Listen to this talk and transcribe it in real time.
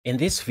In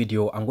this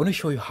video, I'm going to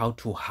show you how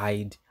to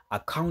hide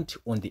account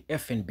on the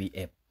FNB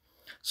app.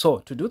 So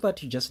to do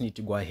that, you just need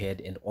to go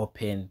ahead and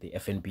open the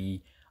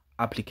FNB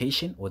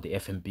application or the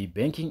FNB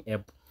banking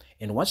app.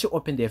 And once you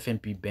open the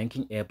FNB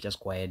banking app, just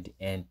go ahead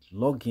and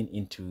log in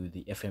into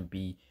the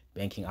FNB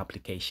banking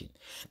application.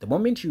 The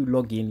moment you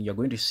log in, you're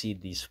going to see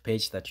this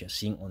page that you're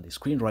seeing on the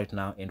screen right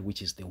now, and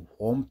which is the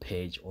home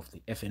page of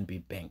the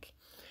FNB bank.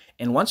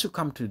 And once you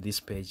come to this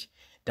page,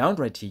 down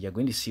right here, you're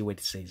going to see where it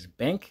says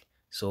bank.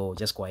 So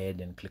just go ahead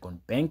and click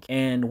on bank.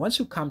 And once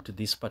you come to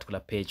this particular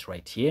page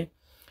right here,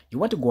 you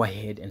want to go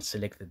ahead and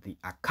select the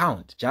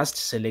account. Just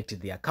select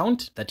the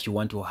account that you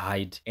want to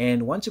hide.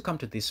 And once you come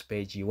to this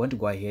page, you want to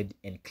go ahead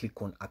and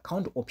click on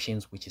account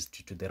options, which is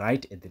to the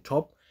right at the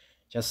top.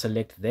 Just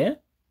select there.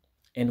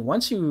 And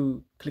once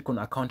you click on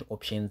account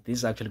options, this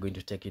is actually going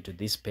to take you to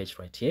this page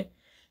right here.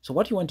 So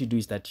what you want to do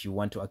is that you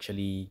want to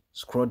actually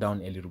scroll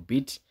down a little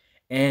bit,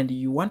 and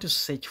you want to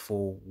search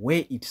for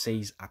where it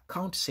says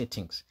account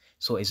settings.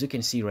 So as you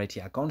can see right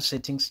here, account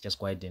settings, just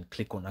go ahead and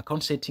click on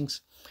account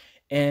settings,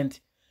 and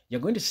you're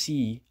going to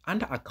see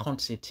under account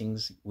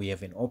settings, we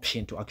have an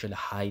option to actually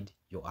hide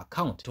your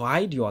account. To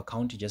hide your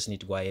account, you just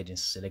need to go ahead and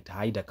select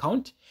hide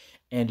account,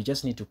 and you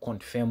just need to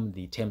confirm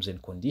the terms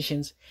and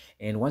conditions.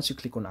 And once you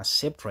click on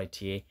accept right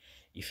here,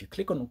 if you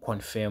click on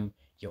confirm,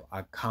 your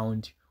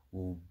account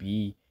will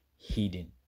be hidden.